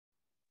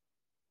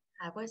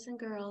Hi, boys and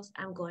girls.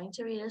 I'm going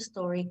to read a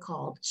story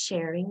called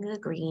Sharing the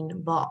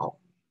Green Ball.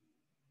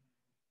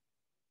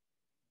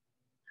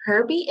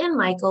 Herbie and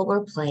Michael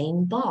were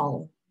playing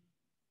ball.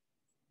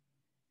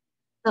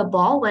 The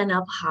ball went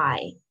up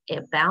high.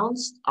 It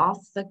bounced off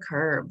the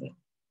curb.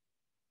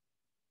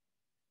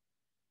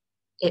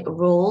 It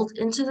rolled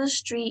into the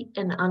street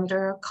and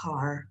under a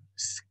car.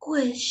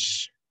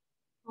 Squish!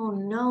 Oh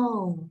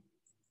no.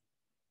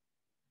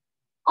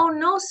 Oh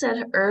no,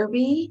 said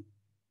Herbie.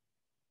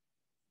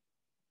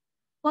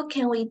 What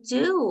can we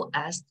do?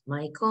 Asked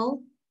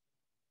Michael.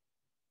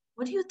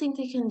 What do you think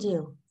they can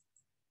do?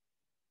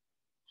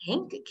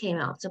 Hank came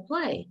out to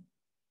play.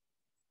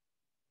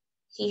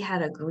 He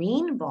had a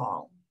green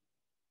ball.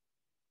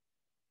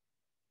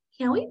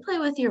 Can we play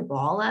with your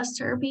ball? Asked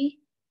Herbie.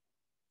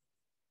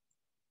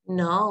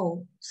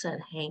 No, said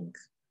Hank.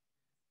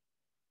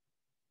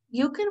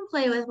 You can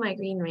play with my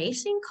green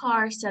racing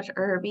car, said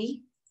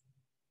Herbie.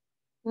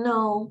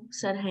 No,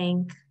 said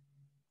Hank.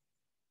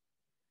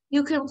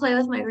 You can play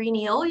with my green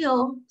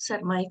yo-yo,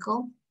 said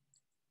Michael.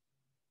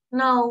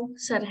 No,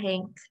 said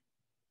Hank.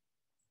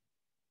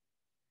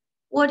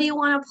 What do you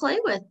want to play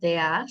with? They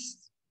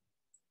asked.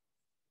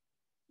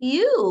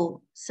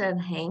 You, said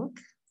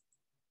Hank.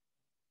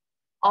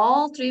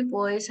 All three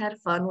boys had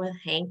fun with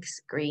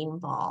Hank's green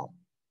ball.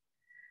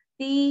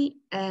 The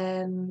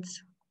end.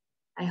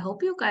 I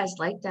hope you guys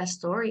liked that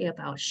story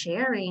about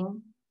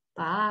sharing.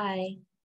 Bye.